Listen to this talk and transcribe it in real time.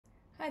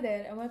Hi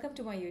there and welcome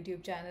to my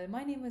YouTube channel.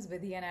 My name is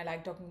Vidhi and I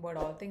like talking about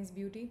all things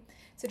beauty.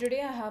 So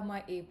today I have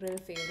my April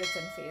favorites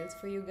and fails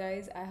for you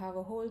guys. I have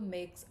a whole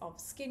mix of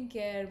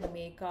skincare,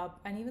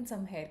 makeup and even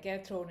some hair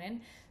care thrown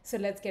in. So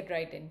let's get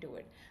right into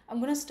it. I'm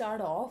going to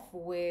start off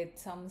with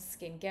some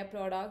skincare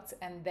products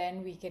and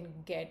then we can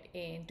get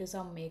into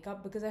some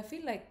makeup because I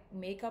feel like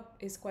makeup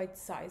is quite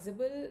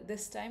sizable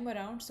this time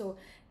around. So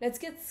let's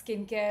get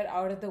skincare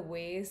out of the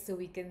way so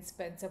we can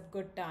spend some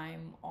good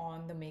time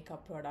on the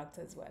makeup products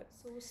as well.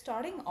 So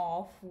starting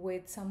off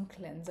with some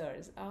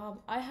cleansers.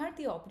 I had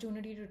the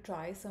opportunity to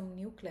try some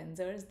new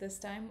cleansers this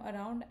time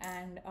around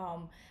and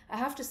I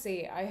have to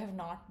say I have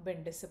not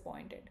been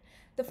disappointed.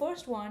 The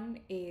first one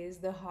is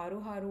the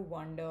Haru Haru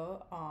Wonder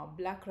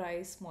Black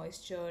Rice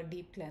Moisture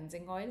Deep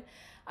Cleansing Oil.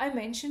 I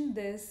mentioned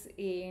this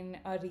in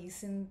a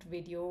recent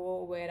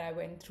video where I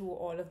went through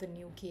all of the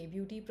new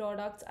K-beauty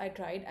products I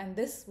tried and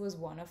this was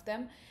one of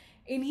them.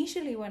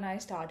 Initially, when I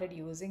started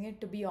using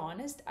it, to be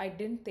honest, I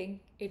didn't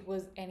think it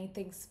was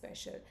anything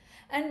special.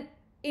 And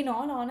in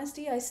all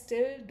honesty, I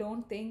still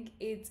don't think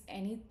it's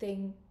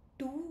anything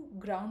too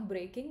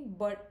groundbreaking,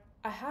 but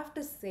I have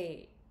to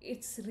say,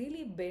 it's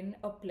really been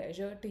a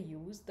pleasure to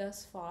use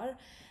thus far.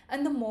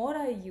 And the more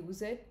I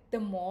use it, the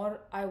more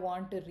I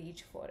want to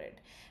reach for it.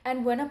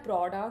 And when a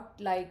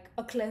product like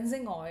a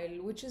cleansing oil,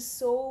 which is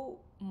so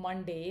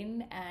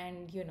mundane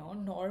and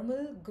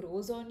normal,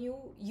 grows on you,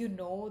 you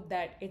know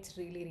that it's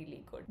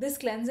really good. This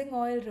cleansing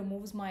oil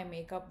removes my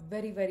makeup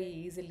very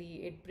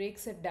easily. It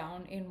breaks it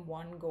down in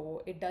one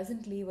go. It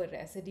doesn't leave a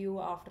residue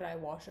after I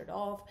wash it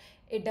off.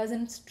 It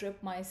doesn't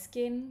strip my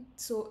skin,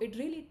 so it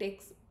really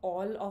ticks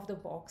all of the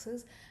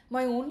boxes.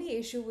 My only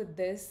issue with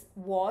this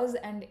was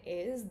and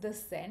is the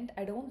scent.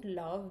 I don't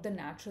love the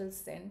natural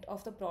scent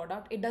of the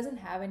product. It doesn't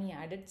have any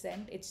added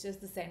scent, it's just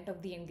the scent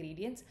of the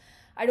ingredients.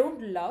 I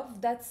don't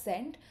love that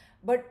scent,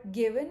 but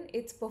given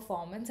its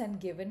performance and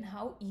given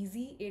how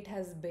easy it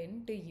has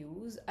been to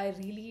use, I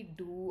really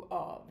do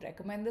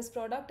recommend this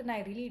product and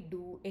I really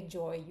do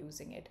enjoy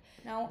using it.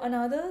 Now,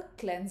 another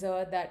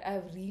cleanser that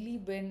I've really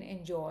been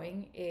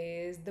enjoying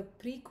is the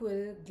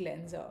Prequel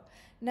cleanser.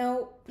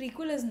 Now,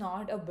 Prequel is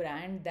not a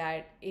brand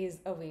that is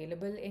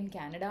available in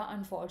Canada,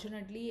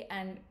 unfortunately,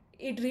 and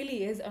it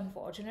really is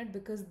unfortunate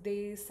because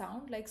they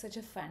sound like such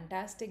a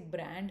fantastic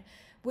brand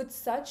with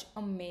such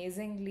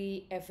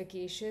amazingly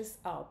efficacious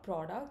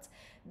products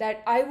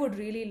that I would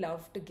really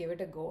love to give it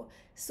a go.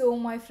 So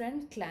my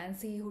friend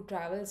Clancy, who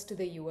travels to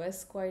the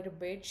US quite a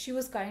bit, she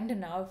was kind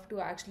enough to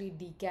actually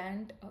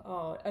decant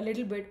a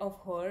little bit of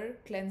her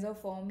cleanser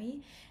for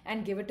me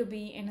and give it to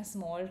me in a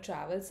small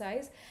travel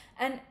size.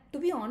 And to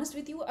be honest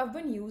with you, I've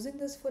been using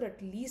this for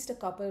at least a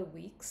couple of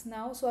weeks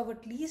now. So I've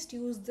at least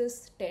used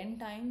this 10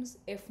 times,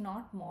 if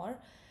not more.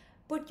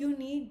 But you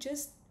need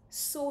just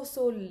so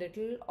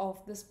little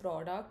of this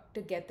product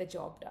to get the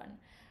job done.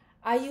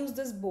 I use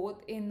this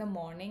both in the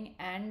morning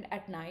and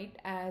at night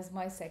as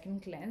my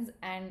second cleanse,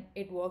 and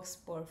it works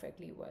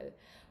perfectly well.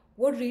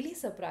 What really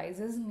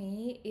surprises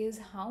me is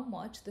how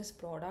much this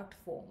product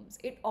foams.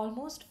 It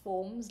almost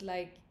foams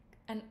like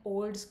an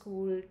old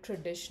school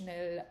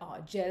traditional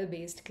gel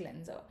based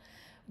cleanser.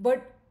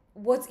 But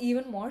what's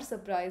even more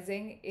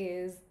surprising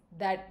is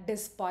that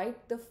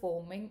despite the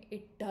foaming,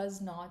 it does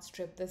not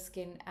strip the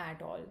skin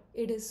at all.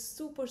 It is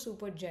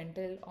super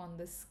gentle on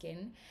the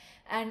skin,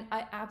 and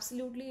I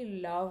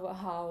absolutely love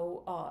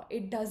how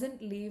it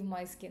doesn't leave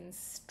my skin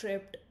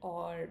stripped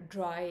or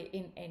dry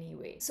in any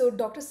way. So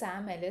Dr.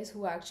 Sam Ellis,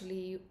 who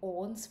actually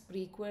owns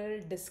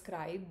Prequel,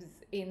 describes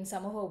in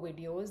some of her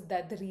videos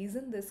that the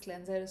reason this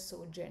cleanser is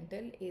so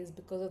gentle is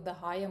because of the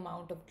high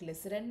amount of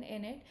glycerin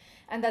in it,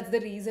 and that's the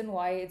reason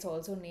why it's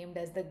also named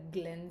as the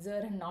cleanser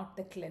and not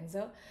the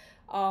cleanser.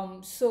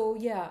 So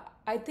yeah,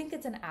 I think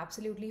it's an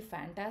absolutely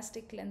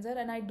fantastic cleanser,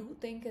 and I do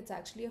think it's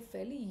actually a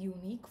fairly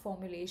unique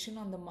formulation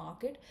on the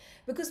market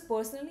because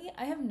personally,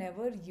 I have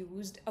never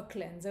used a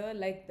cleanser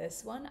like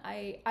this one.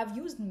 I've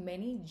used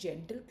many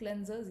gentle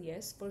cleansers,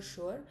 yes, for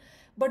sure,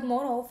 but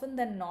more often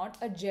than not,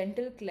 a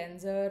gentle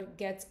cleanser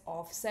gets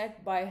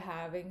offset by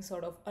having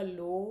sort of a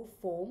low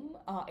foam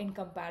in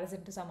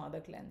comparison to some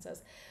other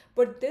cleansers.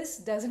 But this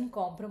doesn't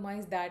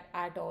compromise that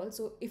at all.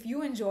 So if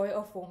you enjoy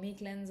a foamy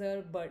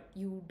cleanser, but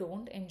you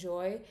don't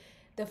enjoy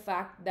the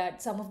fact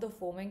that some of the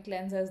foaming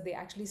cleansers they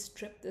actually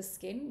strip the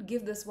skin,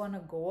 give this one a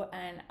go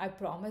and I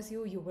promise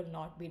you, you will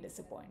not be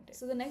disappointed.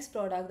 So the next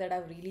product that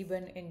I've really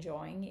been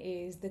enjoying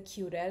is the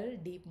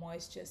Curel Deep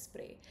Moisture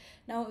Spray.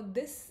 Now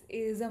this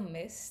is a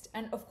mist,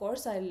 and of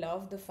course I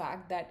love the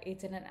fact that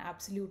it's in an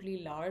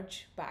absolutely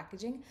large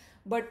packaging,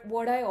 but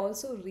what I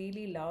also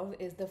really love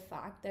is the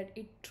fact that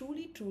it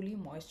truly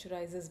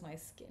moisturizes my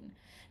skin.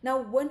 Now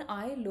when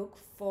I look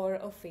for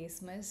a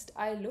face mist,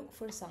 I look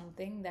for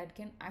something that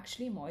can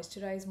actually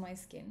moisturize my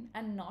skin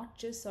and not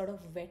just sort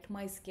of wet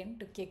my skin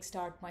to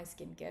kickstart my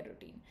skincare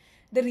routine.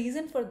 The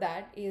reason for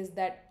that is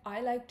that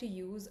I like to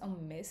use a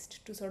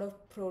mist to sort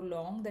of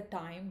prolong the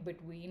time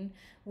between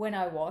when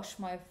I wash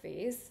my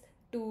face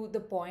to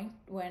the point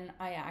when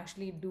I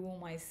actually do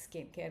my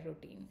skincare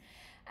routine.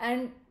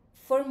 And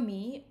For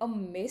me, a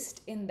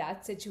mist in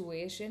that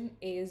situation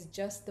is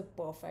just the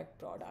perfect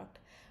product.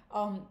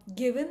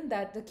 Given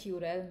that the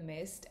Curel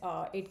mist,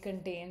 it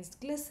contains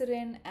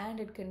glycerin and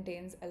it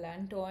contains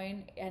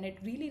allantoin and it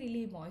really,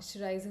 really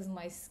moisturizes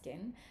my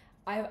skin,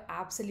 I've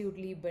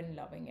absolutely been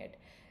loving it.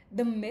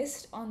 The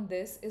mist on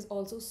this is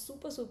also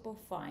super, super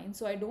fine,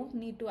 so I don't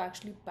need to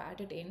actually pat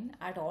it in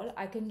at all.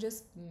 I can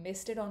just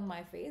mist it on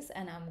my face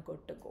and I'm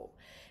good to go.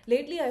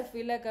 Lately, I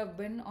feel like I've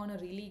been on a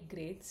really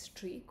great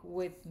streak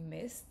with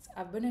mists.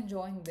 I've been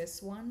enjoying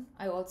this one.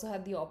 I also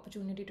had the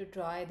opportunity to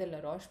try the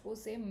La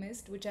Roche-Posay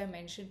mist, which I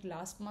mentioned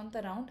last month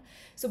around.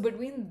 So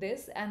between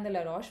this and the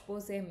La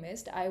Roche-Posay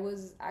mist, I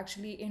was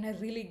actually in a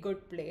really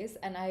good place,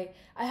 and I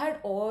had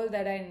all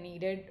that I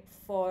needed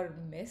for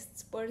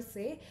mists per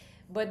se.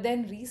 But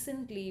then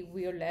recently,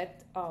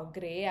 Violette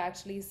Gray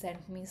actually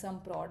sent me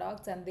some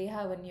products, and they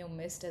have a new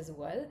mist as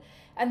well.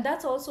 And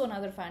that's also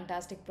another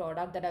fantastic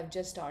product that I've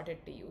just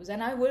started to use,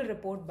 and I will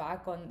report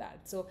back on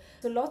that. So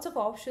lots of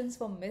options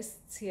for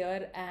mists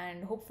here,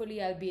 and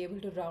hopefully, I'll be able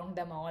to round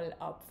them all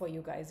up for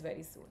you guys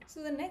very soon.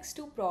 So, the next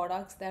two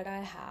products that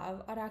I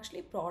have are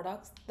actually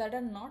products that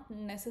are not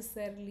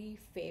necessarily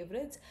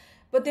favorites,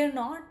 but they're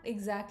not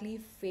exactly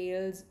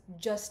fails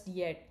just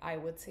yet, I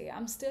would say.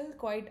 I'm still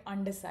quite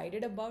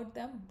undecided about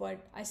them,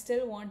 but I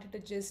still wanted to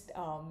just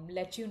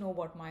let you know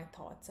what my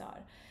thoughts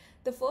are.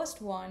 The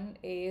first one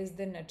is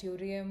the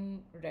Naturium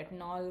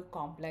Retinol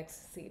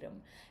Complex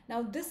Serum.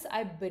 Now, this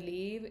I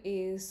believe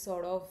is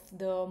sort of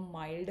the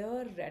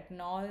milder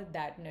retinol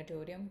that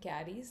Naturium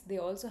carries. They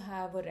also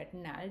have a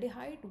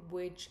retinaldehyde,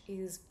 which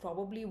is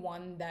probably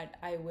one that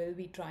I will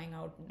be trying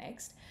out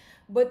next.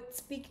 But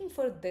speaking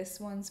for this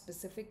one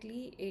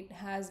specifically, it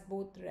has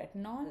both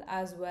retinol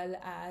as well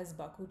as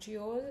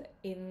bakuchiol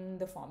in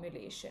the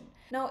formulation.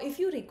 Now, if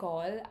you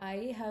recall,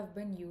 I have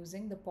been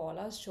using the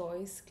Paula's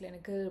Choice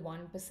Clinical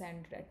 1%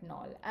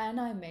 retinol,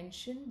 and I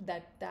mentioned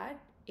that that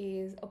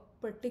is a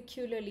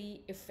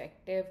particularly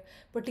effective,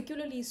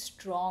 particularly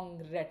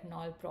strong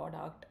retinol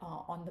product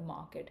on the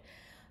market.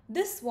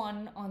 This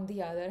one, on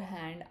the other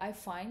hand, I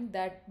find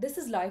that this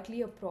is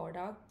likely a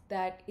product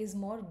that is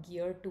more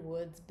geared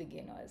towards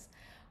beginners.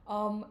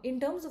 In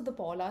terms of the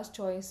Paula's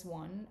Choice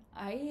one,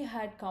 I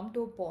had come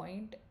to a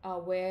point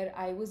where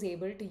I was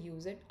able to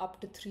use it up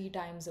to 3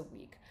 times a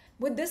week.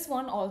 With this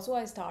one, also,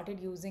 I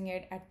started using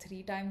it at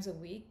 3 times a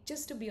week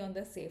just to be on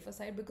the safer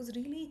side, because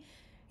really,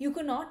 you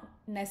cannot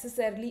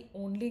necessarily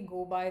only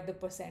go by the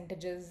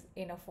percentages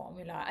in a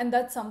formula. And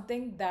that's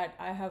something that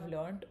I have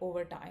learned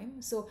over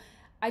time. So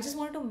I just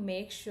wanted to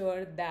make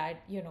sure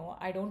that,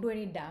 I don't do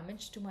any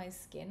damage to my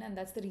skin. And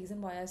that's the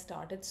reason why I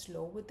started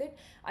slow with it.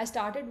 I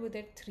started with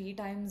it 3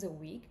 times a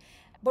week.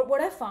 But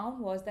what I found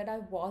was that I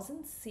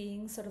wasn't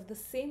seeing sort of the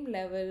same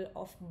level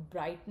of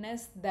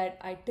brightness that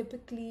I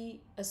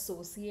typically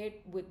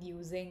associate with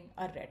using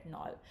a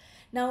retinol.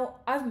 Now,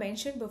 I've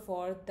mentioned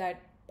before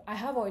that I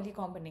have oily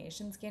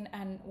combination skin,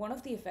 and one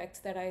of the effects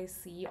that I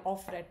see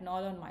of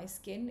retinol on my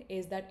skin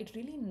is that it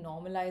really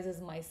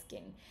normalizes my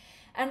skin.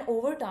 And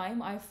over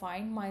time, I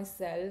find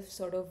myself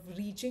sort of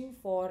reaching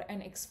for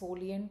an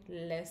exfoliant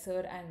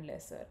lesser and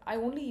lesser. I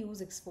only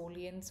use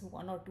exfoliants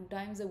 1 or 2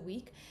 times a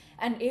week.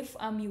 And if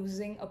I'm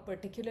using a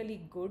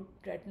particularly good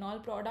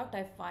retinol product,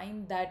 I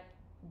find that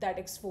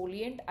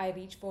exfoliant I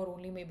reach for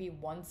only maybe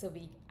once a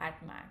week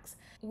at max.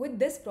 With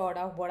this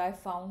product, what I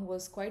found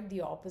was quite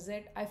the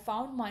opposite. I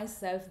found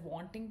myself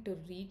wanting to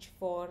reach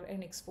for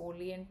an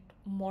exfoliant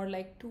more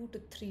like 2 to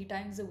 3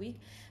 times a week,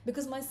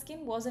 because my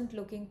skin wasn't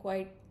looking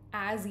quite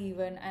as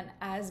even and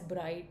as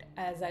bright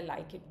as I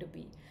like it to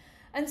be.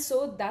 And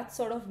so that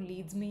sort of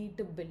leads me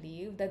to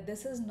believe that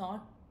this is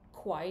not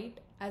quite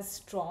as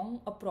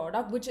strong a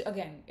product, which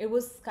again, it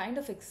was kind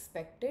of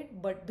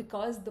expected, but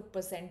because the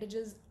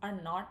percentages are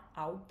not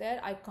out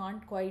there, I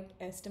can't quite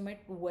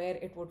estimate where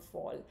it would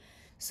fall.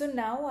 So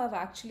now I've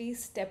actually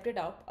stepped it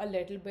up a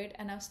little bit,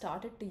 and I've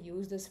started to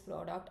use this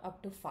product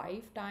up to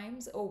 5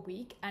 times a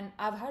week, and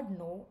I've had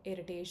no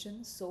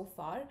irritation so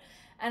far.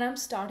 And I'm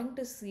starting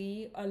to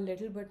see a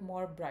little bit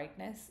more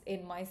brightness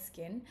in my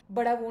skin.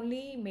 But I've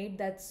only made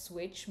that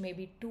switch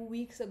maybe 2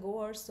 weeks ago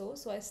or so.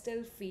 So I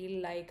still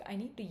feel like I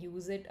need to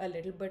use it a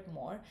little bit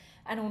more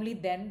and only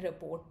then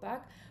report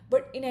back.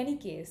 But in any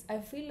case, I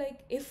feel like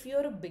if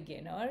you're a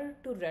beginner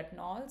to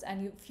retinols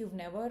and if you've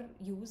never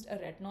used a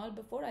retinol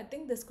before, I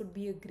think this could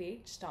be a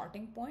great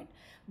starting point.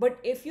 But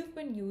if you've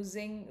been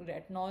using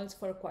retinols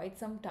for quite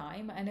some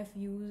time, and if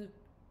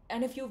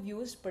you've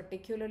used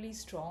particularly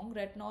strong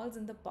retinols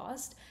in the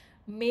past,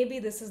 maybe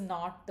this is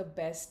not the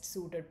best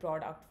suited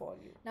product for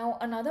you. Now,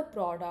 another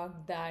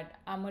product that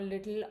I'm a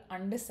little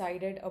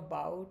undecided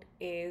about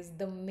is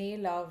the May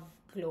Love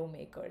Glow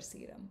Maker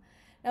Serum.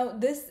 Now,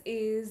 this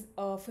is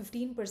a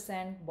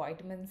 15%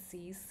 vitamin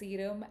C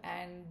serum,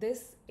 and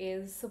this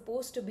is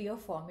supposed to be a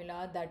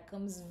formula that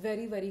comes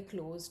very, very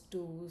close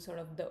to sort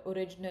of the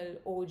original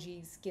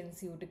OG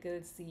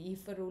SkinCeutical CE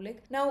ferulic.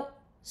 Now,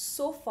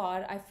 so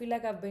far, I feel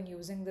like I've been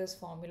using this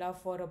formula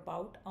for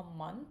about a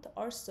month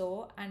or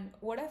so, and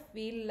what I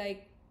feel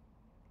like,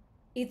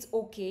 it's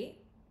okay.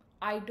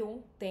 I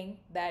don't think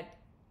that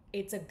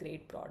it's a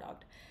great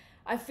product.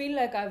 I feel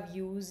like I've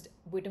used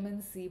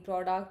vitamin C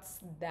products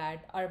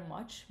that are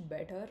much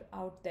better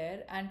out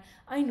there, and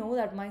I know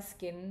that my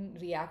skin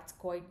reacts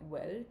quite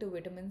well to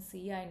vitamin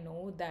C. I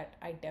know that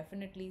I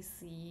definitely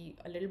see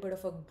a little bit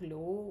of a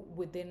glow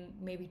within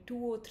maybe 2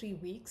 or 3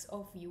 weeks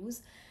of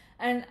use,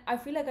 and I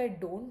feel like I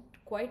don't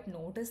quite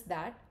notice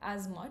that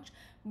as much.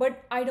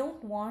 But I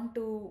don't want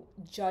to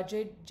judge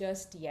it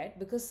just yet,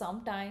 because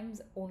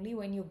sometimes only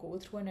when you go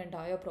through an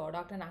entire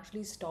product and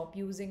actually stop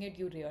using it,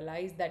 you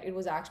realize that it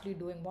was actually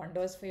doing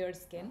wonders for your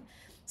skin.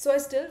 So I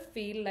still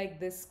feel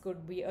like this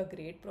could be a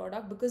great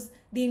product because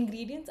the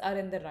ingredients are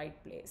in the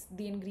right place,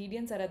 the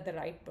ingredients are at the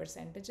right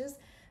percentages.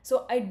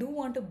 So I do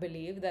want to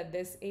believe that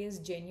this is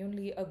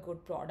genuinely a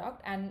good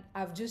product, and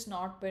I've just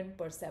not been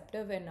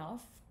perceptive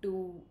enough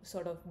to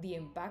sort of the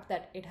impact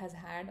that it has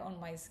had on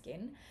my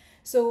skin.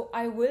 So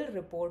I will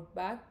report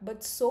back,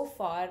 but so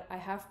far I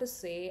have to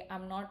say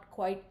I'm not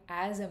quite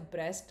as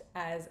impressed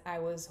as I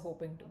was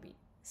hoping to be.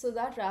 So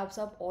that wraps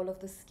up all of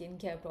the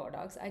skincare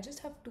products. I just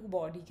have two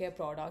body care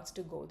products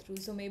to go through.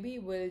 So maybe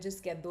we'll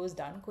just get those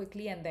done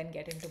quickly and then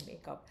get into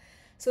makeup.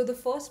 So the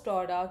first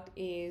product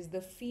is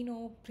the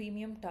Fino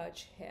Premium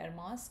Touch Hair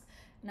Mask.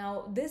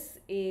 Now, this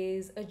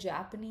is a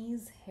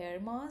Japanese hair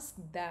mask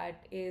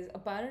that is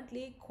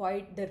apparently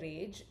quite the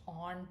rage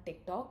on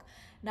TikTok.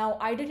 Now,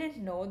 I didn't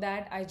know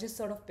that. I just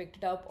sort of picked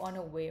it up on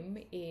a whim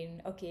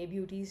in a K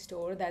beauty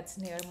store that's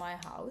near my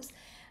house.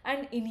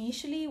 And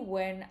initially,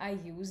 when I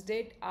used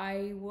it,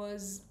 it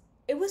was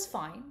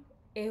fine.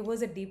 It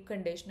was a deep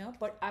conditioner,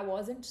 but I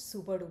wasn't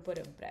super duper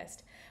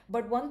impressed.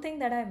 But one thing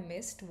that I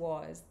missed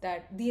was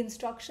that the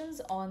instructions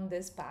on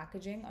this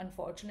packaging,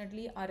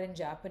 unfortunately, are in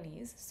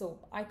Japanese, so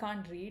I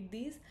can't read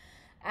these.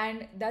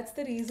 And that's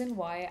the reason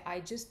why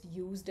I just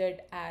used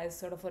it as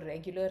sort of a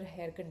regular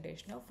hair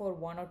conditioner for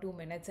 1 or 2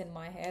 minutes in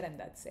my hair, and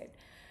that's it.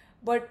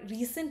 But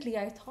recently,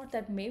 I thought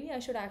that maybe I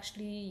should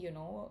actually,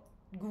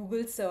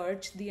 Google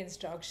search the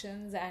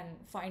instructions and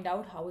find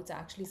out how it's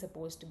actually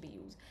supposed to be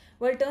used.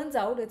 Well, it turns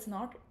out it's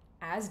not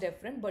as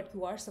different, but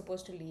you are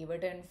supposed to leave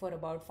it in for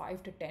about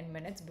 5 to 10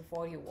 minutes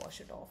before you wash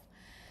it off.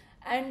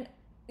 And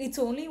it's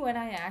only when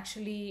I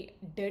actually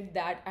did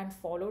that and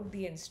followed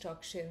the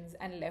instructions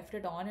and left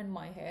it on in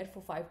my hair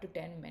for 5 to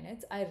 10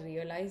 minutes, I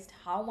realized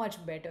how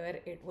much better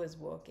it was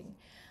working.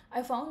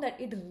 I found that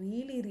it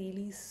really,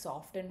 really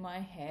softened my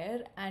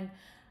hair, and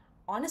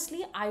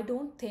honestly, I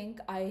don't think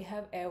I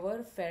have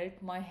ever felt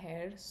my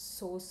hair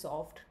so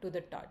soft to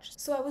the touch.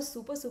 So I was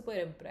super, super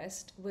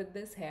impressed with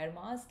this hair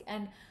mask,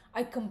 and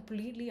I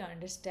completely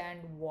understand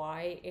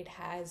why it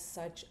has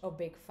such a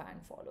big fan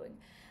following.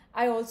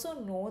 I also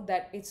know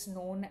that it's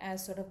known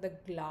as sort of the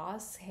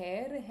glass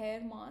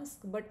hair mask,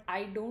 but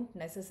I don't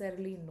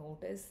necessarily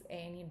notice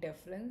any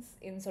difference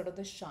in sort of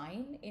the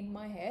shine in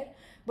my hair.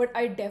 But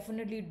I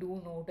definitely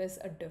do notice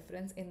a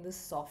difference in the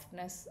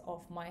softness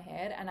of my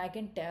hair, and I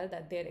can tell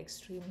that they're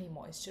extremely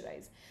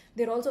moisturized.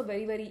 They're also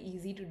very, very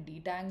easy to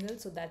detangle,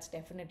 so that's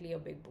definitely a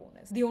big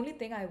bonus. The only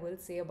thing I will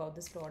say about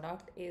this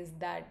product is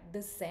that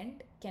the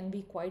scent can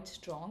be quite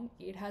strong.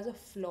 It has a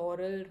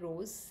floral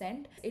rose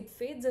scent. It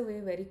fades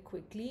away very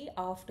quickly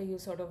after you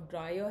sort of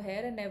dry your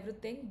hair and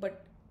everything,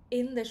 but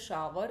in the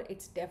shower,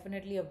 it's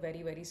definitely a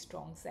very, very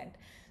strong scent.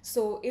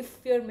 So if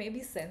you're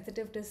maybe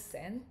sensitive to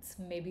scents,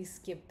 maybe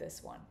skip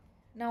this one.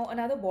 Now,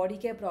 another body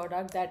care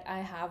product that I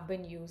have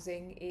been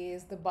using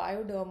is the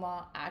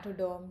Bioderma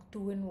Atoderm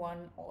 2-in-1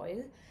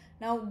 oil.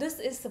 Now, this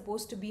is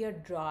supposed to be a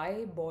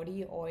dry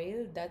body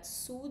oil that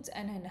soothes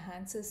and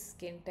enhances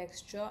skin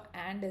texture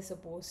and is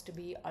supposed to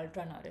be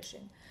ultra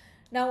nourishing.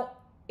 Now,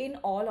 in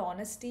all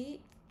honesty,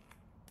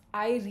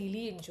 I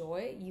really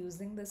enjoy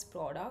using this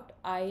product.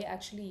 I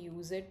actually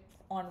use it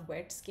on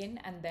wet skin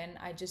and then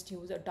I just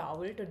use a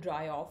towel to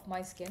dry off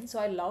my skin. So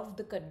I love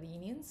the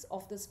convenience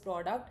of this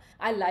product.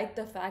 I like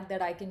the fact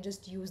that I can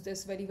just use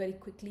this very, very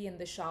quickly in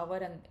the shower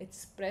and it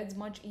spreads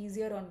much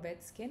easier on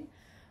wet skin.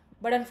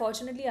 But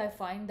unfortunately, I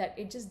find that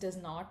it just does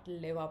not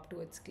live up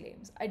to its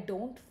claims. I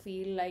don't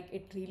feel like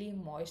it really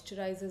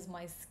moisturizes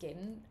my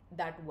skin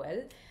that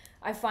well.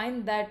 I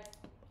find that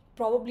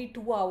probably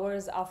 2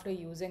 hours after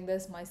using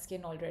this, my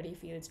skin already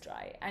feels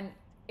dry. And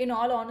in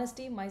all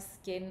honesty, my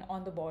skin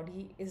on the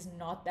body is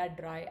not that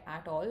dry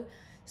at all.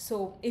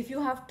 So if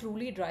you have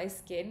truly dry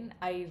skin,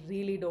 I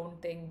really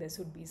don't think this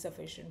would be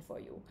sufficient for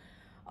you.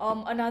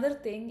 Another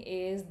thing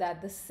is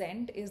that the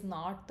scent is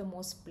not the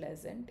most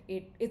pleasant.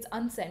 It's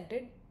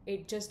unscented.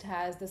 It just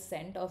has the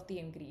scent of the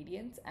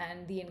ingredients,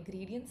 and the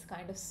ingredients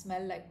kind of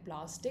smell like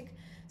plastic.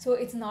 So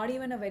it's not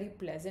even a very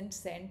pleasant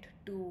scent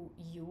to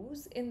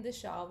use in the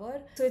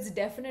shower. So it's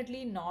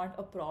definitely not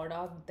a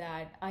product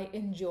that I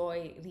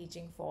enjoy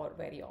reaching for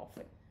very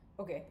often.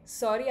 Okay,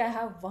 sorry, I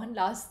have one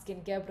last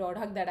skincare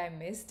product that I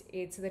missed.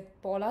 It's the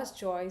Paula's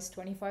Choice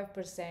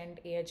 25%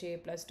 AHA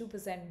plus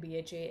 2%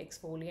 BHA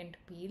exfoliant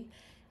peel.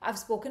 I've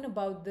spoken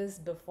about this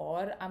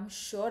before. I'm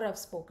sure I've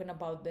spoken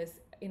about this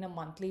in a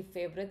monthly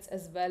favorites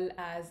as well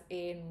as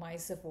in my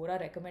Sephora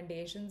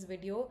recommendations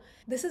video.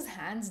 This is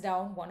hands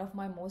down one of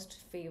my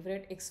most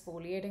favorite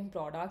exfoliating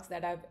products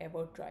that I've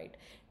ever tried.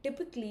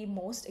 Typically,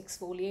 most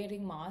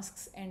exfoliating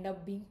masks end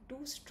up being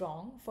too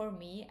strong for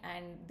me,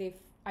 and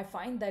I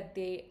find that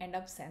they end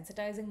up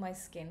sensitizing my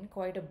skin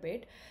quite a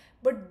bit.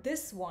 But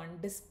this one,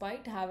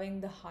 despite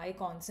having the high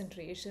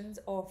concentrations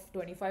of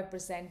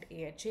 25%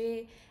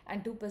 AHA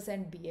and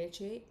 2%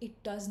 BHA,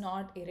 it does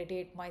not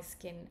irritate my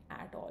skin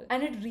at all.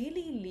 And it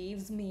really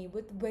leaves me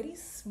with very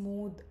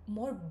smooth,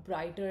 more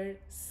brighter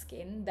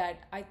skin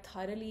that I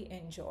thoroughly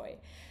enjoy.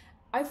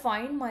 I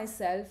find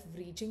myself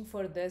reaching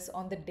for this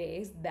on the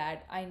days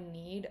that I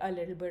need a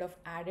little bit of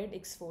added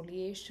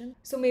exfoliation.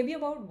 So maybe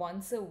about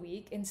once a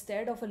week,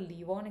 instead of a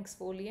leave-on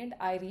exfoliant,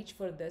 I reach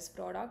for this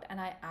product and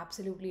I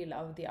absolutely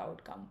love the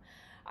outcome.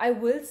 I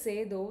will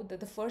say though that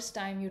the first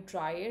time you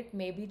try it,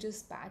 maybe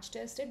just patch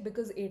test it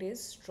because it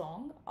is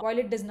strong. While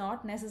it does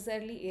not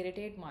necessarily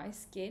irritate my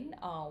skin,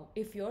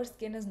 if your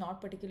skin is not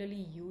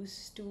particularly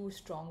used to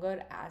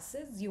stronger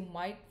acids, you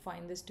might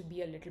find this to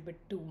be a little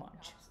bit too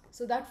much.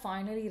 So that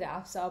finally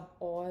wraps up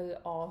all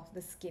of the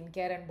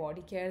skincare and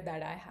body care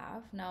that I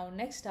have. Now,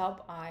 next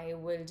up, I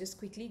will just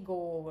quickly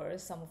go over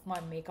some of my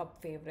makeup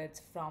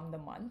favorites from the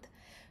month.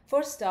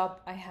 First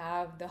up, I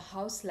have the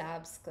House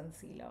Labs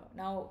concealer.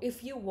 Now,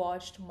 if you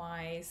watched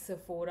my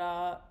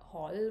Sephora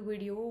haul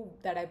video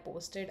that I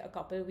posted a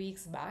couple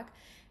weeks back,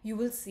 you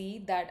will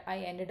see that I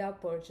ended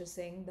up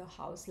purchasing the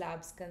House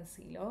Labs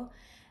concealer.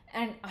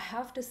 And I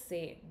have to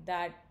say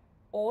that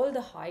all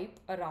the hype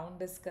around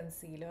this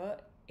concealer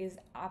is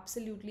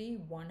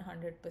absolutely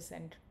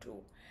 100%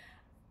 true.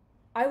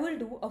 I will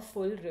do a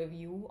full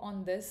review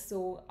on this,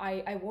 so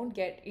I won't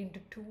get into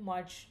too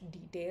much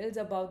details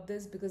about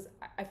this because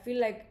I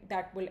feel like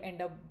that will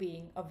end up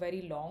being a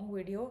very long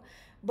video.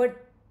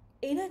 But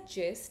in a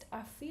gist,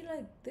 I feel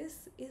like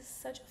this is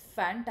such a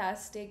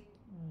fantastic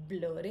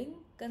blurring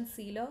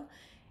concealer.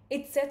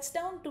 It sets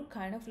down to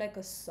kind of like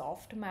a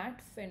soft matte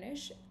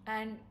finish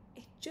and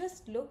it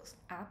just looks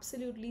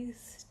absolutely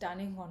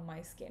stunning on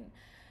my skin.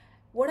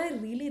 What I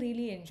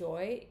really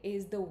enjoy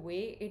is the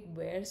way it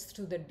wears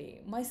through the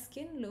day. My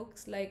skin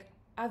looks like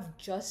I've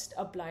just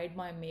applied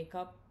my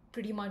makeup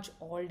pretty much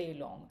all day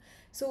long.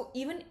 So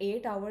even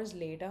 8 hours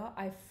later,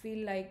 I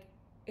feel like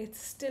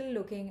it's still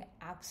looking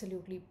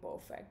absolutely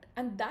perfect.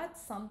 And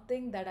that's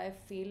something that I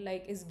feel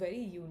like is very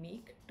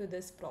unique to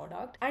this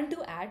product. And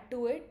to add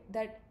to it,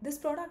 that this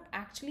product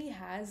actually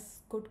has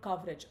good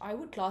coverage. I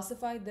would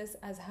classify this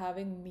as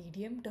having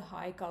medium to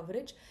high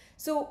coverage.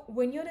 So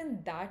when you're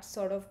in that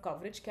sort of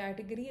coverage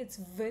category, it's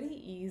very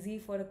easy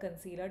for a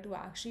concealer to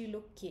actually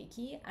look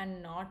cakey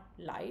and not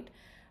light.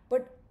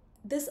 But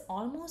this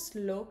almost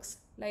looks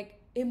like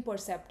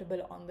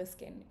imperceptible on the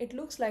skin. It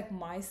looks like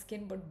my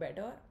skin but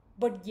better,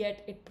 but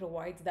yet it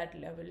provides that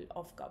level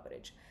of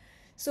coverage.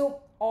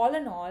 So all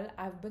in all,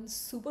 I've been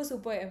super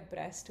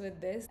impressed with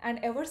this, and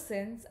ever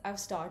since I've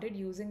started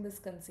using this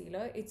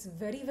concealer, it's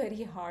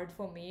very hard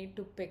for me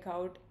to pick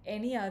out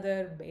any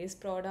other base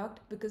product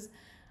because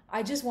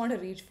I just want to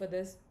reach for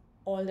this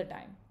all the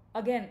time.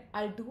 Again,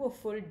 I'll do a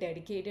full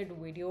dedicated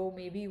video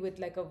maybe with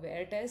like a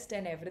wear test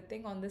and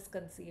everything on this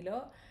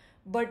concealer.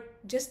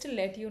 But just to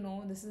let you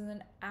know, this is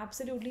an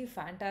absolutely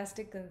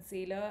fantastic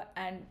concealer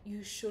and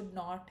you should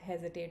not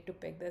hesitate to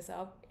pick this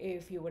up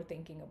if you were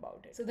thinking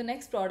about it. So the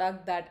next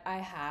product that I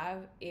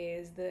have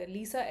is the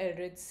Lisa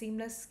Eldridge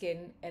Seamless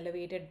Skin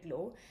Elevated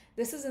Glow.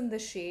 This is in the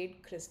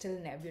shade Crystal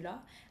Nebula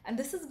and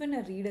this has been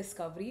a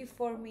rediscovery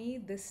for me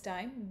this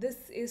time.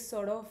 This is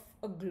sort of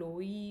a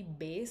glowy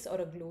base or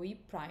a glowy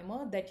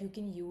primer that you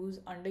can use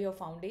under your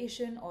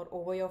foundation or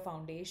over your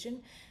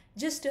foundation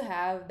just to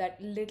have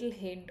that little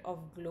hint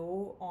of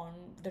glow on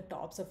the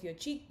tops of your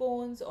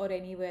cheekbones or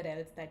anywhere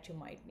else that you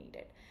might need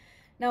it.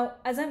 Now,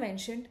 as I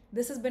mentioned,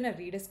 this has been a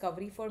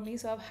rediscovery for me.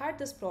 So I've had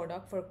this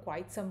product for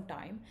quite some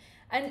time.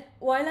 And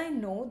while I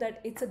know that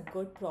it's a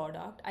good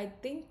product, I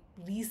think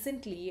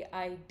recently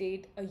I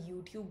did a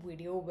YouTube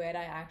video where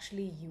I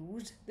actually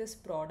used this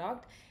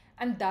product.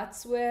 And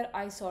that's where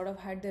I sort of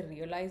had the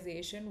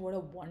realization what a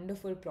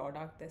wonderful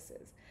product this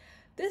is.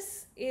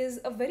 This is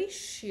a very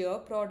sheer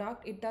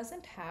product. It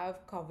doesn't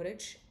have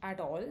coverage at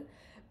all.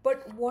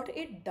 But what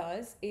it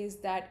does is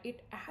that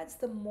it adds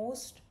the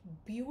most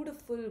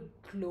beautiful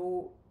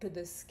glow to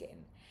the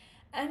skin.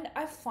 And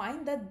I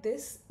find that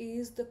this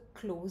is the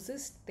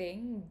closest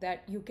thing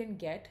that you can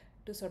get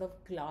to sort of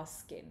glass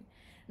skin.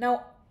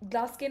 Now,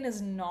 glass skin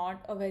is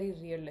not a very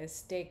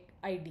realistic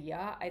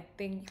idea. I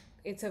think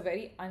it's a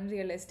very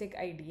unrealistic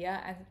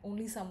idea and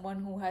only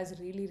someone who has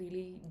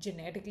really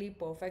genetically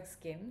perfect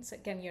skin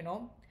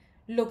can,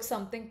 look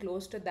something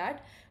close to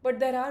that. But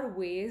there are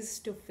ways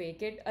to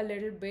fake it a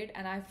little bit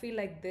and I feel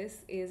like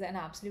this is an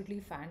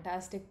absolutely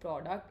fantastic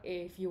product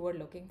if you were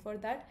looking for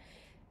that.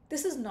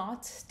 This is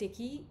not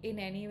sticky in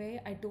any way.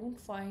 I don't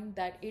find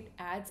that it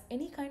adds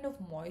any kind of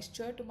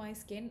moisture to my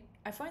skin.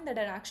 I find that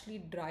it actually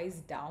dries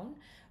down,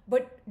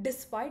 but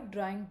despite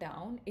drying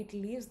down, it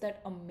leaves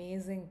that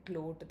amazing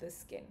glow to the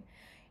skin.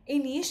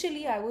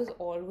 Initially, I was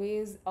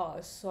always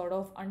sort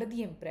of under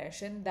the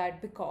impression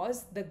that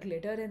because the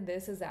glitter in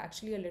this is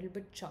actually a little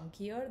bit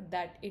chunkier,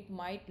 that it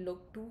might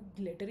look too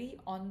glittery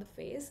on the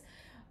face.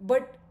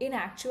 But in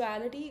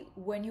actuality,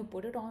 when you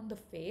put it on the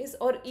face,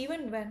 or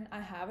even when I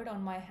have it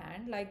on my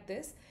hand like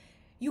this,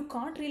 you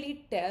can't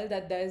really tell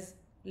that there's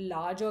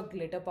larger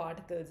glitter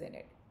particles in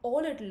it.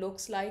 All it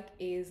looks like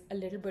is a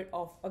little bit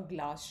of a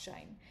glass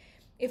shine.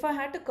 If I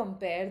had to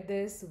compare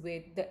this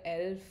with the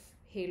e.l.f.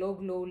 Halo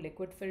Glow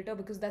liquid filter,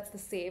 because that's the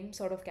same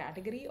sort of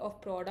category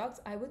of products,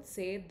 I would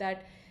say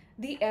that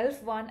the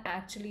e.l.f. one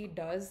actually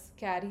does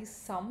carry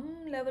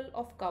some level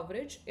of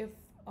coverage if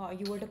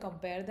you were to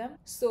compare them.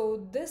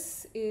 So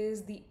this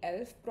is the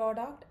e.l.f.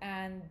 product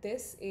and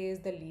this is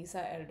the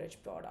Lisa Eldridge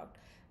product.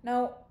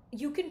 Now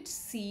you can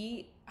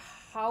see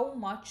how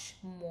much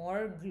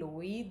more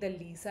glowy the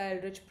Lisa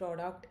Eldridge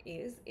product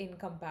is in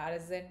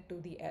comparison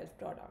to the e.l.f.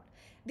 product.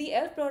 The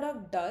e.l.f.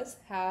 product does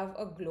have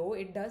a glow,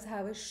 it does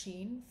have a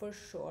sheen for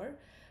sure,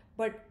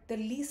 but the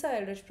Lisa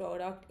Eldridge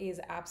product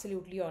is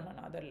absolutely on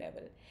another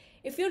level.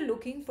 If you're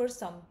looking for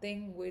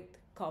something with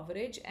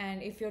coverage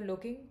and if you're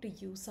looking to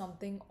use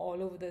something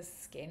all over the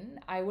skin,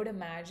 I would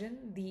imagine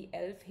the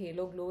e.l.f.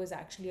 Halo Glow is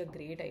actually a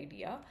great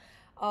idea,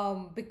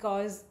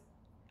 because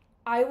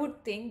I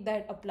would think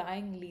that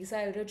applying Lisa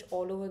Eldridge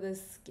all over the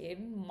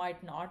skin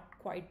might not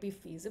quite be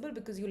feasible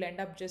because you'll end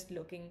up just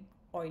looking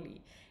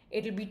oily.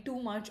 It'll be too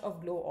much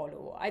of glow all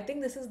over. I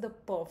think this is the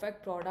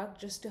perfect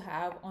product just to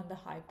have on the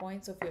high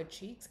points of your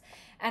cheeks.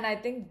 And I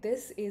think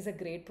this is a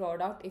great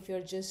product if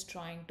you're just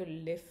trying to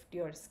lift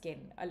your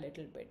skin a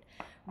little bit.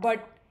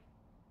 But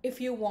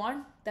if you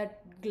want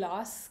that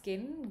glass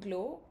skin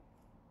glow,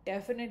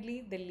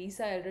 definitely the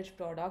Lisa Eldridge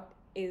product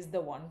is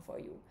the one for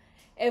you.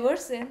 Ever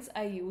since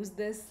I used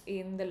this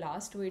in the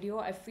last video,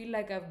 I feel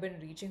like I've been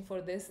reaching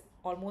for this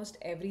almost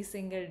every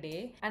single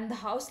day. And the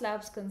House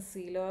Labs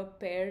concealer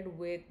paired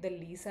with the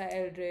Lisa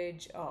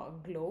Eldridge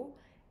glow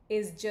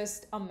is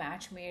just a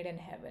match made in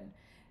heaven.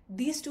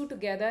 These two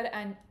together,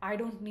 and I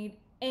don't need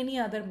any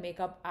other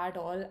makeup at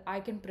all.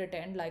 I can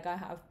pretend like I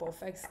have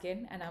perfect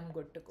skin and I'm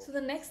good to go. So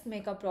the next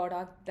makeup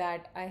product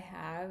that I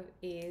have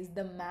is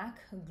the MAC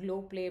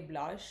Glow Play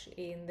Blush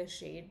in the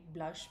shade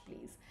Blush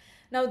Please.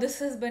 Now this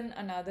has been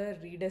another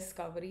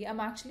rediscovery. I'm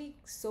actually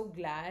so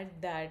glad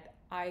that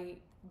I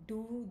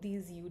do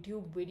these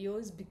YouTube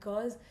videos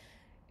because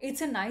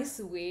it's a nice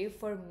way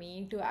for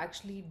me to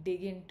actually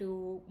dig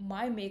into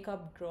my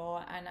makeup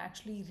drawer and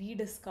actually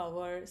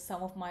rediscover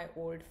some of my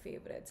old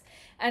favorites.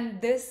 And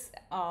this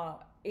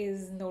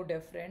is no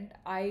different.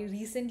 I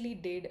recently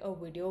did a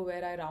video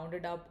where I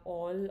rounded up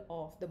all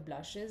of the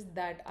blushes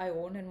that I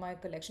own in my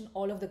collection,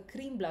 all of the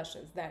cream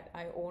blushes that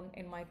I own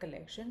in my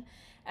collection,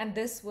 and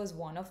this was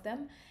one of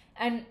them.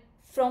 And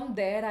from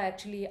there,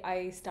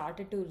 I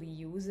started to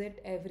reuse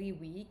it every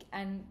week,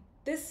 and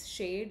this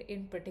shade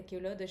in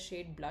particular, the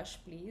shade Blush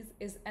Please,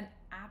 is an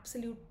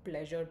absolute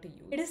pleasure to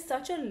use. It is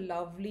such a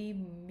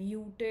lovely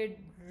muted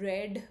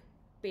red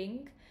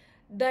pink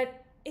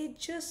that it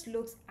just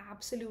looks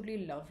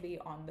absolutely lovely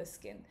on the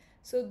skin.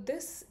 So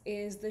this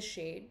is the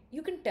shade.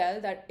 You can tell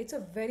that it's a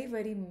very,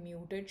 very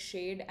muted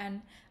shade,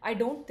 and I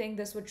don't think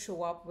this would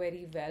show up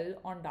very well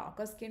on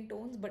darker skin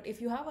tones. But if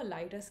you have a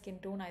lighter skin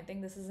tone, I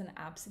think this is an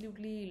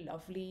absolutely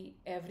lovely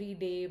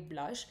everyday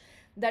blush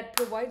that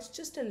provides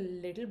just a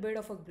little bit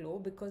of a glow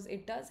because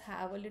it does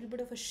have a little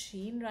bit of a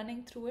sheen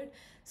running through it.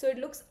 So it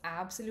looks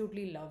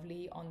absolutely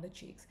lovely on the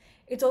cheeks.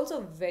 It's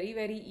also very,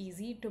 very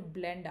easy to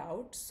blend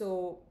out.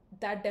 So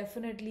that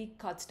definitely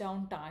cuts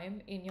down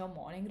time in your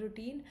morning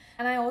routine.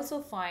 And I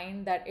also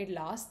find that it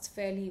lasts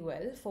fairly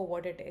well for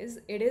what it is.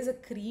 It is a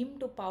cream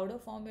to powder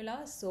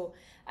formula. So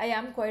I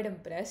am quite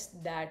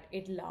impressed that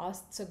it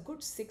lasts a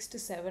good 6 to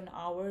 7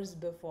 hours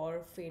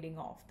before fading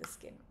off the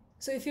skin.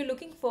 So if you're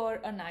looking for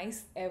a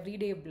nice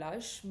everyday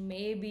blush,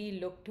 maybe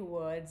look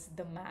towards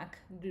the MAC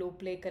Glow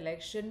Play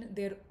collection.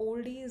 They're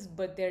oldies,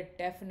 but they're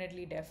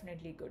definitely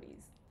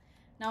goodies.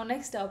 Now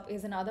next up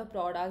is another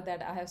product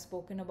that I have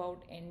spoken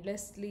about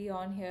endlessly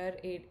on here.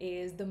 It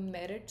is the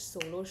Merit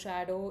Solo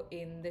Shadow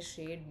in the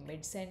shade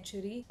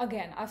Mid-Century.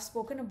 Again, I've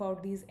spoken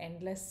about these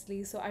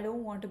endlessly, so I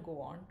don't want to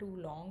go on too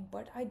long,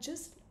 but I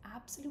just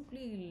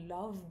absolutely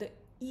love the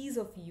ease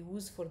of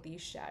use for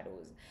these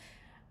shadows.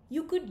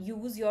 You could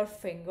use your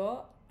finger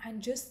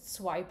and just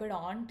swipe it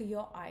on to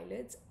your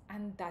eyelids,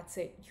 and that's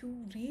it.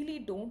 You really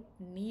don't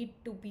need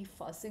to be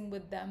fussing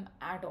with them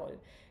at all.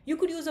 You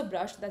could use a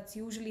brush. That's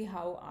usually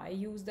how I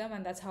use them,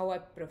 and that's how I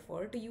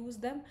prefer to use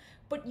them,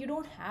 but you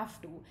don't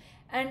have to.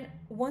 And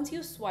once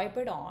you swipe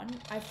it on,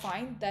 I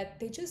find that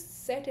they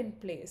just set in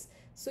place.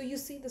 So you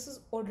see, this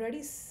is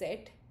already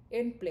set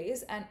in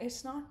place and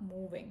it's not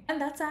moving, and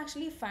that's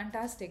actually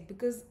fantastic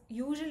because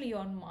usually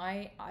on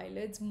my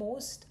eyelids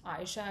most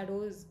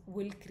eyeshadows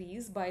will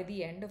crease by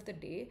the end of the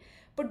day,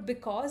 But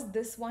because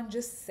this one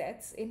just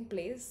sets in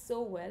place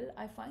so well,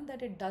 I find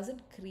that it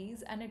doesn't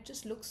crease and it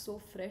just looks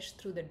so fresh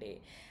through the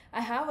day. I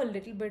have a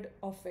little bit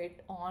of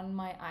it on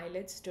my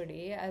eyelids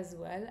today as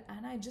well,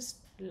 and I just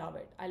love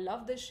it. I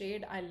love the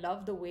shade, I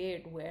love the way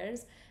it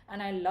wears,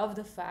 and I love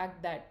the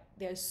fact that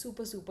they're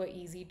super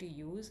easy to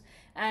use.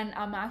 And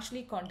I'm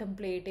actually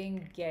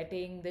contemplating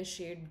getting the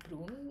shade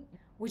Brune,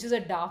 which is a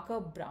darker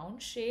brown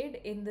shade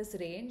in this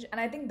range,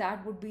 and I think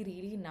that would be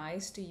really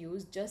nice to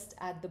use just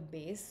at the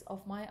base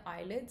of my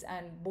eyelids,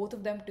 and both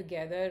of them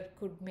together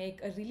could make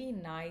a really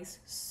nice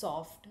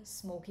soft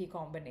smoky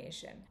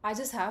combination. I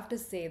just have to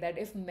say that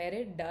if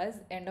Merit does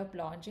end up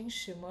launching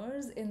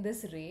shimmers in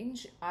this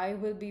range, I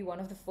will be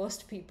one of the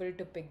first people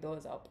to pick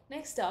those up.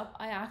 Next up,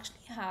 I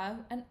actually have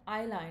an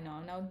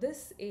eyeliner. Now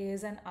this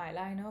is an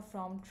eyeliner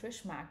from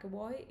Trish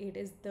McAvoy. It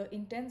is the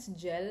Intense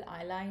Gel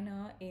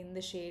eyeliner in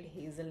the shade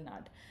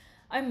Hazelnut.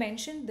 I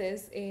mentioned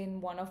this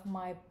in one of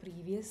my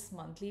previous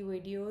monthly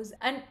videos,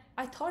 and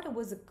I thought it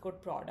was a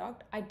good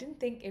product. I didn't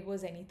think it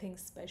was anything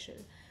special.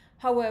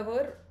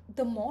 However,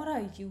 the more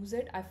I use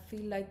it, I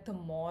feel like the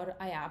more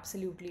I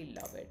absolutely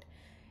love it.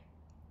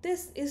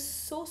 This is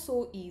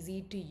so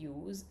easy to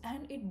use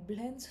and it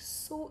blends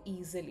so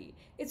easily.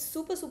 It's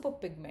super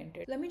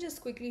pigmented. Let me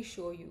just quickly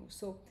show you.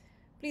 So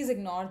please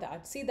ignore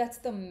that. See, that's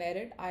the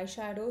Merit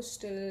eyeshadow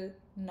still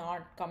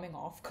not coming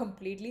off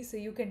completely, so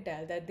you can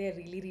tell that they're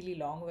really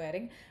long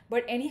wearing.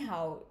 But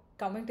anyhow,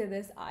 coming to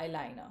this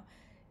eyeliner,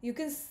 you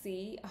can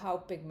see how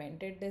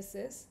pigmented this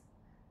is.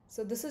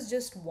 So this is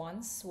just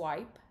one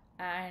swipe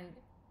and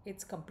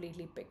it's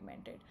completely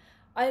pigmented.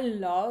 I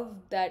love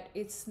that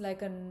it's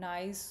like a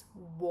nice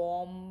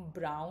warm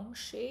brown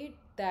shade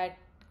that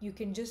you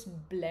can just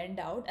blend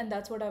out, and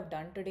that's what I've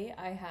done today.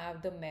 I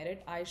have the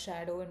Merit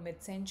eyeshadow in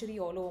Mid-Century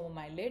all over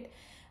my lid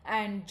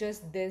and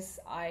just this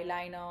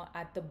eyeliner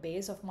at the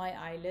base of my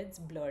eyelids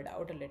blurred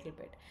out a little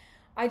bit.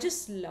 I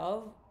just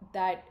love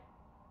that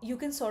you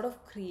can sort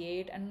of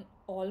create an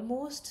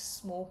almost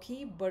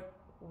smoky but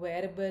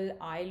wearable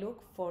eye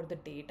look for the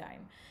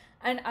daytime.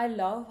 And I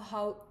love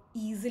how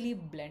easily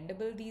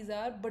blendable these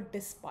are, but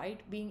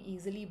despite being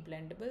easily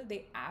blendable,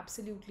 they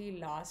absolutely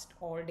last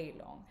all day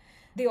long.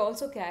 They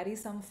also carry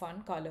some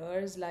fun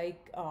colors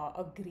like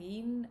a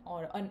green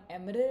or an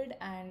emerald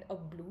and a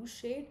blue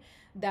shade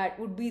that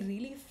would be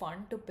really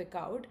fun to pick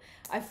out.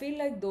 I feel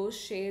like those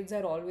shades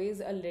are always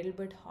a little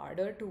bit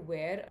harder to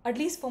wear. At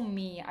least for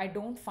me, I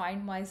don't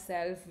find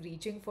myself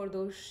reaching for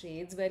those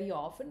shades very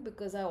often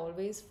because I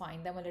always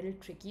find them a little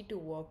tricky to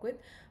work with.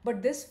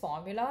 But this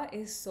formula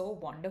is so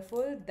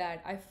wonderful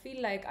that I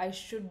feel like I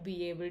should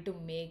be able to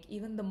make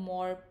even the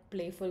more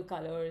playful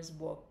colors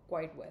work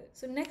quite well.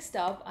 So next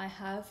up, I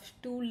have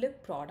two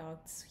lip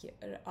products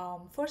here.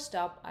 First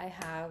up, I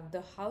have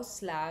the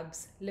House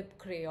Labs lip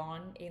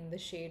crayon in the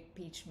shade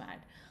Peach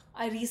Matte.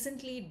 I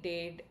recently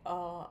did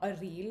a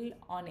reel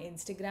on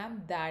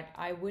Instagram that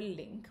I will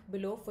link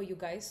below for you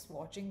guys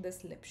watching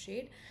this lip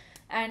shade.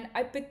 And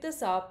I picked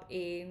this up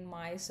in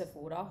my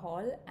Sephora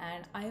haul,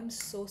 and I am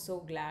so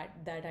glad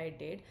that I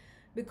did,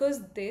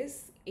 because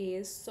this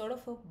is sort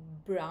of a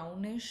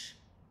brownish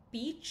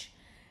peach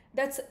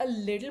that's a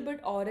little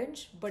bit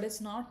orange, but it's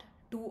not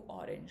too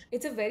orange.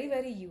 It's a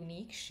very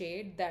unique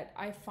shade that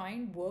I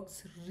find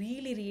works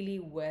really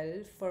well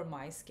for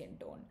my skin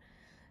tone.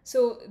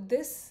 So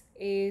this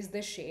is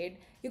the shade.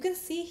 You can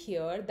see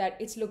here that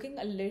it's looking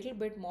a little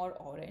bit more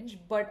orange,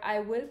 but I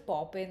will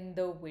pop in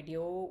the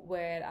video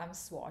where I'm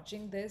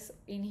swatching this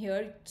in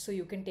here so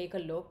you can take a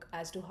look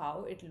as to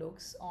how it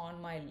looks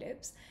on my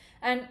lips.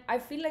 And I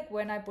feel like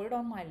when I put it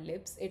on my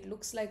lips, it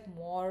looks like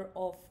more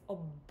of a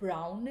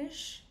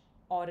brownish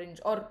orange,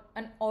 or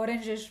an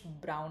orangish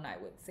brown, I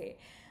would say.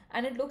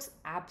 And it looks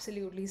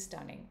absolutely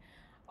stunning.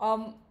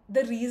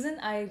 The reason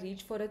I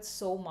reach for it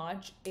so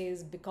much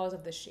is because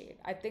of the shade.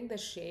 I think the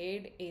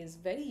shade is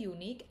very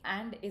unique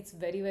and it's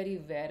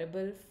very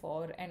wearable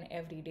for an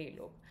everyday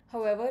look.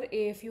 However,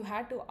 if you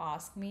had to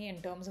ask me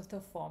in terms of the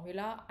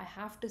formula, I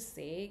have to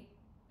say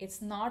it's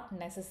not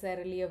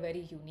necessarily a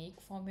very unique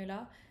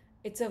formula.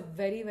 It's a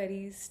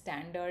very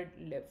standard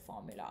lip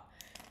formula.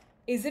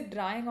 Is it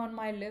drying on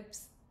my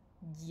lips?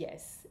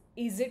 Yes.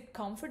 Is it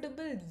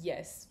comfortable?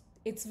 Yes.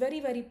 It's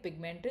very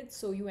pigmented,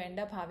 so you end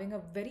up having a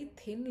very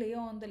thin layer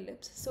on the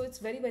lips, so it's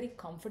very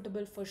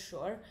comfortable for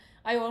sure.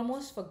 I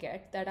almost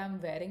forget that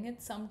I'm wearing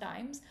it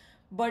sometimes,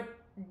 but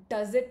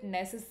does it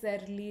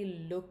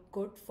necessarily look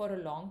good for a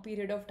long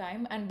period of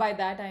time? And by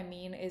that I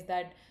mean is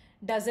that,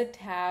 does it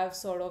have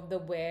sort of the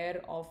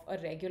wear of a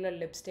regular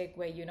lipstick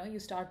where you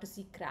start to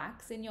see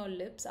cracks in your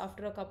lips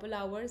after a couple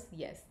hours?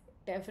 Yes,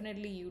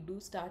 definitely you do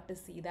start to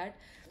see that.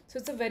 So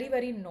it's a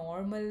very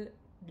normal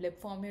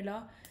lip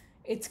formula.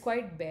 It's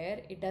quite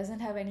bare. It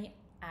doesn't have any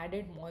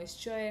added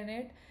moisture in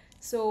it.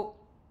 So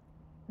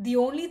the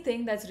only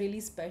thing that's really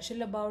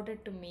special about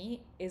it to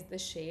me is the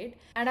shade.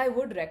 And I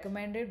would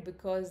recommend it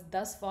because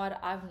thus far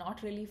I've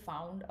not really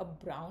found a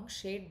brown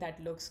shade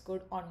that looks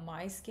good on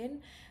my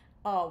skin.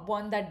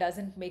 One that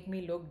doesn't make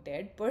me look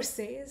dead per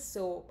se.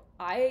 So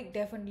I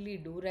definitely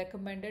do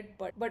recommend it,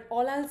 but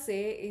all I'll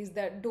say is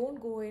that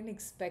don't go in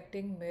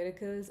expecting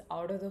miracles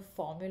out of the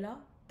formula.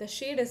 The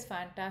shade is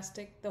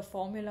fantastic. The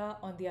formula,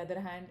 on the other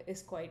hand,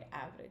 is quite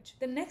average.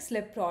 The next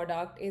lip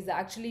product is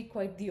actually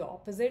quite the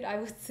opposite. I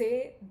would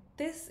say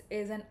this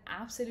is an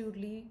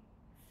absolutely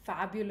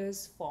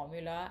fabulous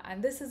formula,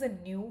 and this is a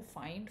new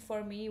find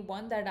for me,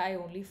 one that I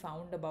only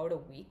found about a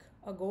week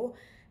ago.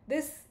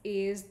 This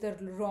is the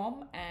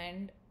Rom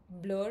and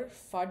Blur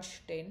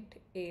Fudge Tint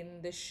in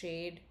the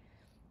shade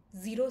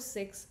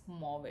 06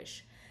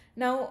 Mauvish.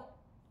 Now,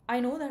 I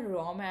know that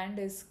Romand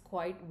is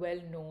quite well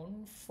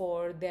known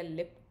for their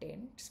lip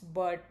tints,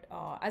 but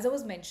as I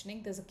was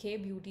mentioning, there's a K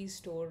beauty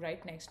store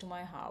right next to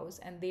my house,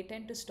 and they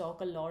tend to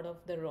stock a lot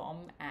of the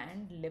Rom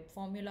and lip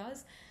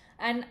formulas.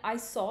 And I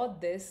saw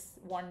this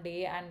one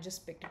day and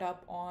just picked it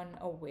up on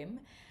a whim,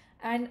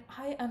 and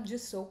I am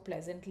just so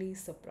pleasantly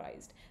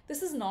surprised.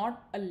 This is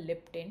not a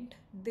lip tint,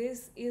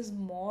 this is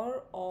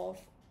more of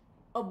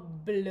a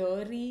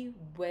blurry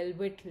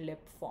velvet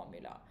lip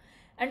formula.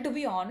 And to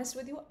be honest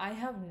with you, I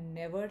have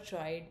never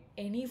tried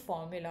any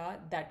formula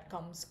that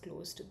comes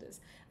close to this.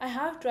 I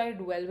have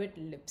tried velvet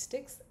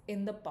lipsticks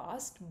in the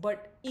past,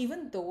 but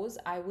even those,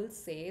 I will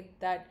say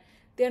that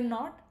they're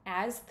not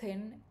as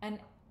thin and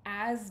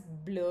as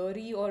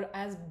blurry or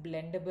as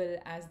blendable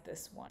as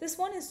this one. This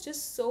one is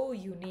just so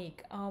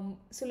unique.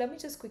 So let me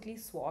just quickly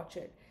swatch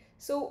it.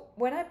 So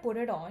when I put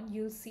it on,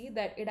 you'll see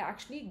that it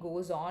actually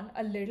goes on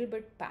a little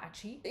bit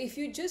patchy. If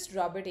you just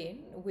rub it in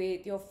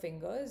with your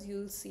fingers,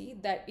 you'll see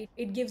that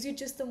it gives you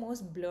just the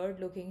most blurred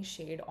looking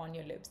shade on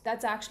your lips.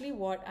 That's actually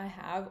what I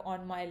have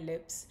on my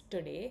lips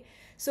today.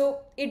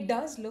 So it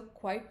does look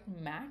quite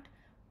matte,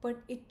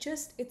 but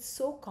it's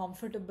so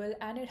comfortable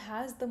and it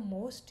has the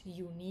most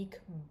unique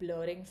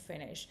blurring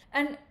finish.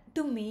 And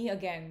to me,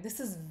 again, this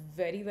is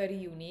very, very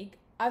unique.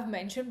 I've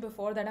mentioned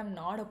before that I'm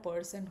not a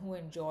person who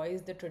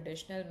enjoys the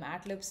traditional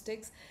matte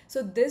lipsticks.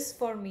 So this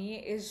for me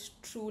is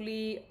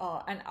truly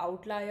an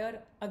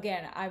outlier.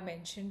 Again, I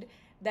mentioned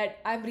that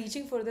I'm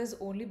reaching for this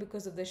only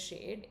because of the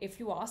shade. If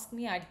you ask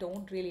me, I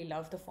don't really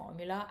love the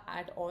formula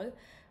at all.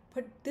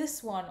 But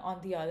this one,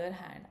 on the other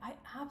hand, I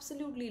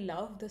absolutely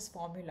love this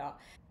formula.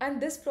 And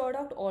this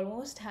product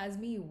almost has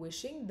me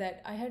wishing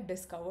that I had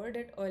discovered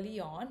it early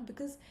on,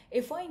 because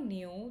if I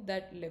knew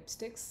that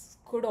lipsticks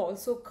could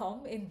also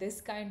come in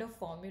this kind of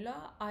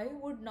formula, I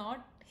would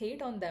not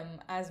hate on them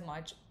as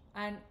much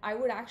and I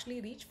would actually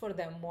reach for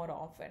them more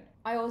often.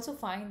 I also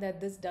find that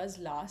this does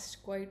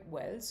last quite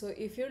well. So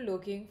if you're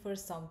looking for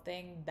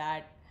something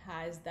that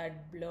has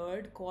that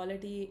blurred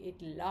quality,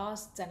 it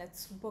lasts and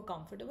it's super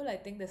comfortable, I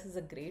think this is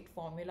a great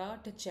formula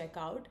to check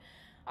out.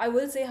 I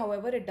will say,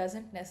 however, it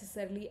doesn't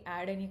necessarily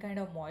add any kind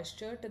of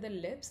moisture to the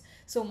lips.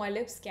 So my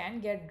lips can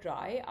get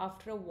dry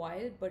after a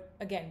while, but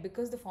again,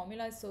 because the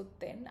formula is so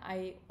thin,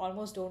 I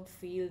almost don't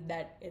feel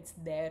that it's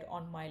there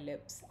on my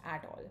lips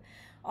at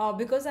all.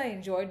 Because I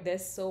enjoyed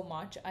this so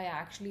much, I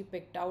actually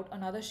picked out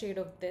another shade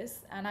of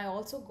this, and I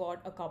also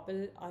got a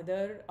couple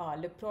other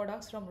lip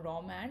products from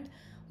Romand,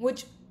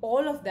 which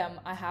all of them,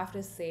 I have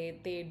to say,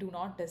 they do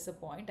not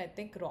disappoint. I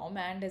think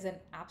Romand is an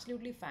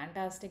absolutely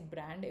fantastic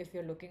brand if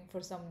you're looking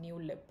for some new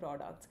lip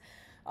products.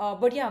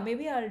 But yeah,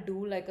 maybe I'll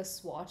do like a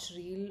swatch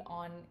reel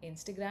on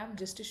Instagram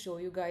just to show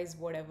you guys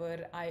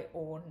whatever I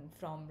own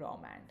from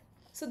Romand.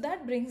 So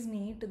that brings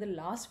me to the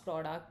last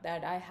product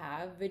that I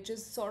have, which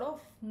is sort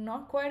of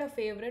not quite a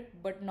favorite,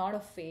 but not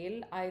a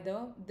fail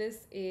either.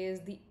 This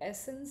is the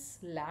Essence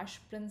Lash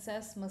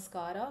Princess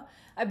Mascara.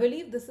 I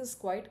believe this is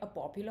quite a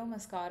popular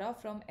mascara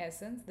from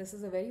Essence. This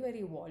is a very,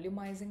 very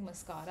volumizing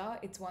mascara.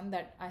 It's one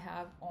that I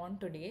have on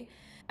today.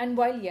 And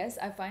while yes,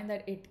 I find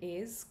that it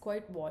is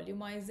quite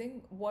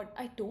volumizing, what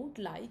I don't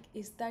like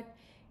is that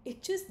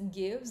it just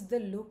gives the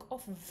look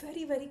of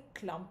very, very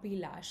clumpy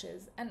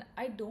lashes, and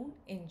I don't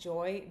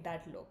enjoy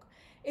that look.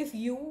 If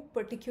you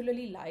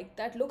particularly like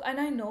that look, and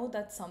I know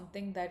that's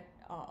something that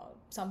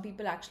some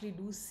people actually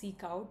do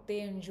seek out,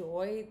 they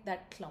enjoy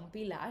that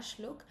clumpy lash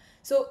look.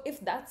 So if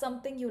that's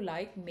something you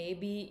like,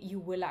 maybe you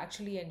will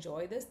actually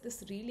enjoy this.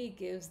 This really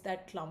gives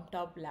that clumped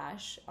up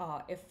lash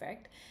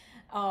effect.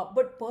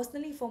 But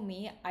personally for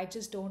me, I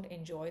just don't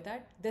enjoy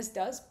that. This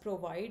does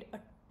provide a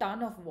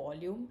ton of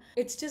volume.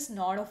 It's just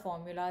not a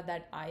formula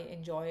that I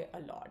enjoy a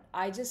lot.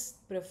 I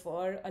just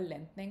prefer a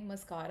lengthening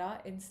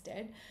mascara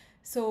instead.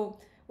 So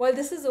while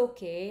this is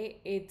okay,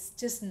 it's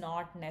just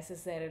not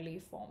necessarily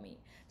for me.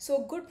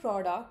 So good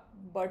product,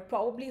 but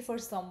probably for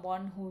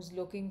someone who's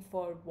looking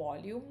for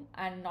volume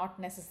and not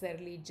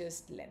necessarily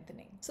just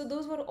lengthening. So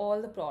those were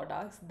all the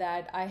products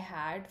that I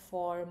had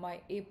for my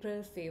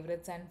April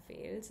favorites and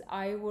fails.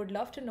 I would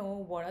love to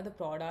know what are the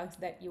products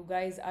that you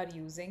guys are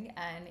using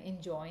and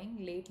enjoying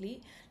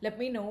lately. Let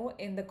me know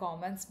in the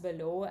comments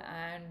below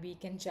and we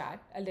can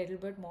chat a little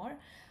bit more.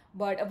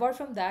 But apart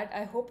from that,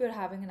 I hope you're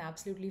having an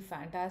absolutely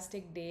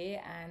fantastic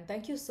day and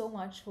thank you so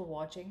much for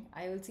watching.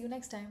 I will see you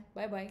next time.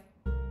 Bye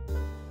bye.